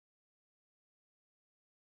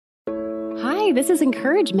Hi, this is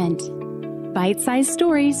Encouragement. Bite-sized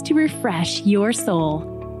stories to refresh your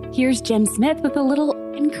soul. Here's Jim Smith with a little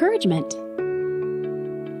encouragement.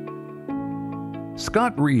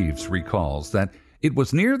 Scott Reeves recalls that it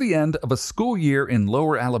was near the end of a school year in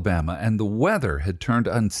Lower Alabama and the weather had turned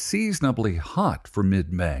unseasonably hot for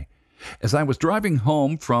mid-May. As I was driving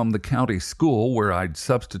home from the county school where I'd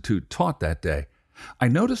substitute taught that day, I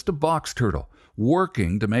noticed a box turtle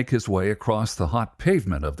working to make his way across the hot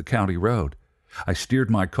pavement of the county road. I steered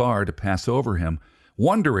my car to pass over him,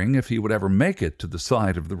 wondering if he would ever make it to the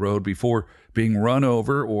side of the road before being run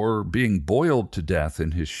over or being boiled to death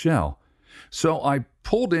in his shell. So I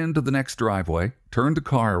pulled into the next driveway, turned the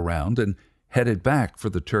car around, and headed back for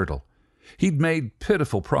the turtle. He'd made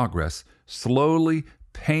pitiful progress, slowly,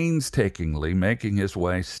 painstakingly making his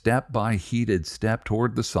way step by heated step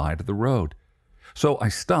toward the side of the road. So I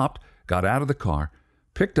stopped, got out of the car,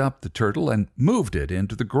 picked up the turtle, and moved it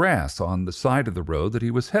into the grass on the side of the road that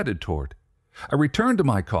he was headed toward. I returned to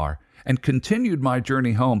my car and continued my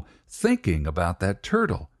journey home thinking about that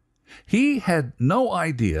turtle. He had no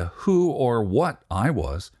idea who or what I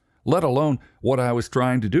was, let alone what I was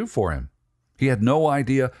trying to do for him. He had no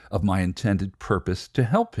idea of my intended purpose to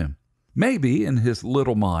help him. Maybe in his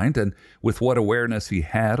little mind and with what awareness he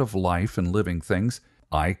had of life and living things,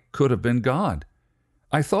 I could have been God.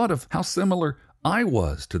 I thought of how similar I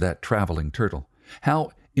was to that traveling turtle,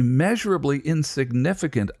 how immeasurably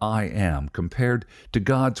insignificant I am compared to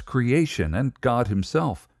God's creation and God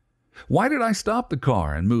himself. Why did I stop the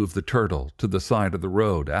car and move the turtle to the side of the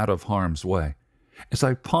road out of harm's way? As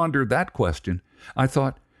I pondered that question, I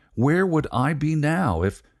thought, where would I be now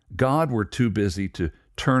if God were too busy to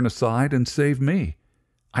turn aside and save me?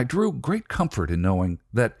 I drew great comfort in knowing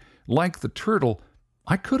that, like the turtle,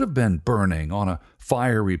 I could have been burning on a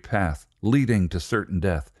fiery path leading to certain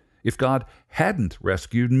death if God hadn't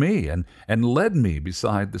rescued me and led me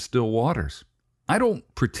beside the still waters. I don't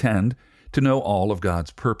pretend to know all of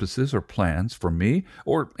God's purposes or plans for me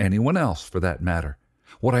or anyone else for that matter.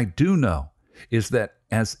 What I do know is that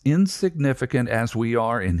as insignificant as we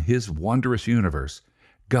are in His wondrous universe,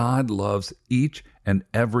 God loves each and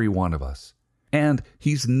every one of us. And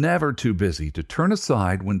He's never too busy to turn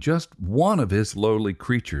aside when just one of His lowly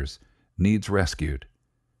creatures needs rescued.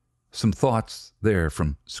 Some thoughts there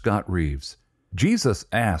from Scott Reeves. Jesus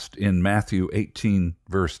asked in Matthew 18,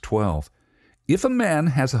 verse 12, "If a man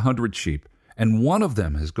has 100 sheep, and one of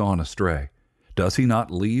them has gone astray, does he not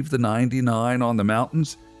leave the 99 on the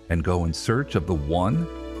mountains and go in search of the one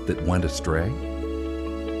that went astray?"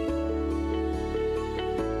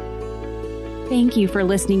 Thank you for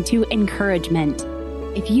listening to Encouragement.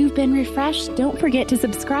 If you've been refreshed, don't forget to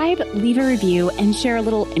subscribe, leave a review, and share a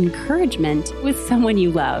little encouragement with someone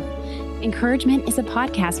you love. Encouragement is a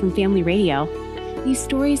podcast from Family Radio. These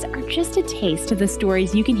stories are just a taste of the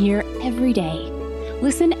stories you can hear every day.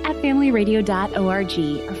 Listen at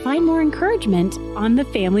familyradio.org or find more encouragement on the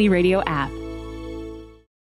Family Radio app.